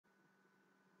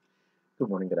Good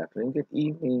morning, good afternoon, good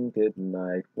evening, good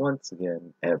night, once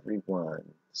again, everyone.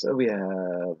 So we have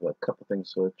a couple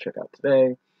things to check out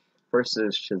today. First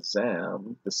is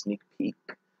Shazam, the sneak peek.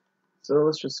 So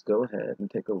let's just go ahead and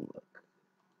take a look.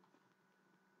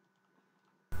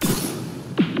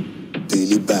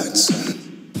 Daily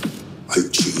Batson, I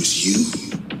choose you.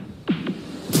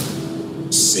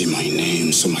 Say my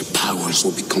name so my powers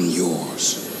will become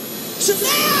yours.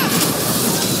 Shazam!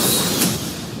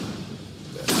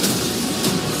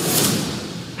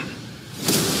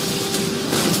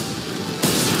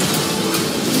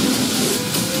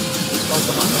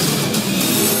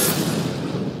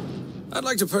 I'd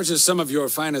like to purchase some of your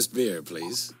finest beer,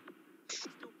 please.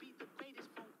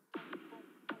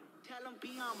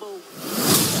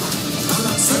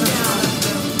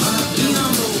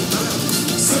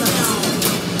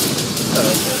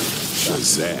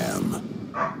 Shazam.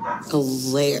 A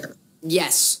lair.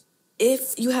 Yes.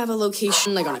 If you have a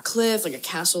location like on a cliff, like a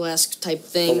castle-esque type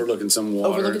thing. Overlooking some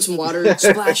water.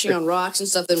 Splashing on rocks and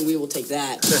stuff, then we will take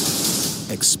that.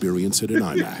 Experience it in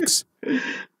IMAX.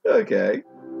 Okay.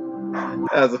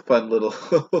 That was a fun little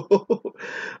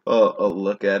a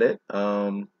look at it.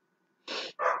 So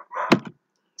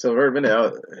for a minute,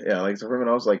 I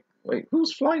was like, wait,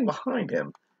 who's flying behind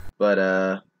him?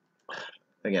 But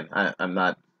again, I'm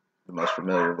not the most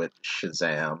familiar with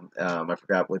Shazam. I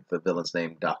forgot what the villain's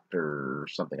name, Doctor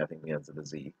something. I think he has a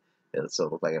Z. So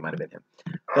it looked like it might have been him.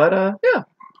 But yeah,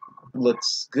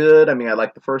 looks good. I mean, I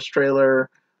like the first trailer.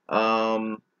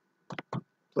 So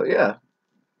yeah,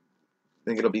 I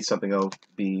think it'll be something I'll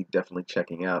be definitely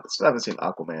checking out. Still haven't seen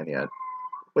Aquaman yet,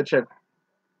 which I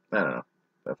don't know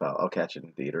if I'll catch it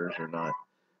in theaters or not.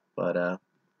 But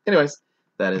anyways,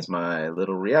 that is my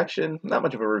little reaction. Not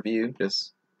much of a review,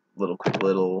 just quick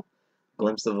little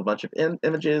glimpse of a bunch of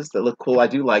images that look cool. I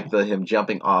do like him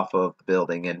jumping off of the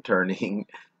building and turning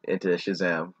into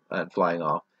Shazam and flying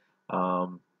off.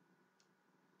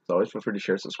 As always, feel free to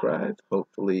share, subscribe.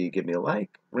 Hopefully, give me a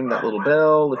like. Ring that little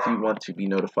bell if you want to be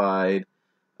notified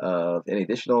of any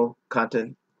additional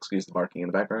content. Excuse the barking in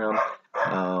the background.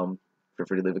 Feel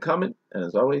free to leave a comment. And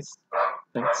as always,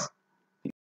 thanks.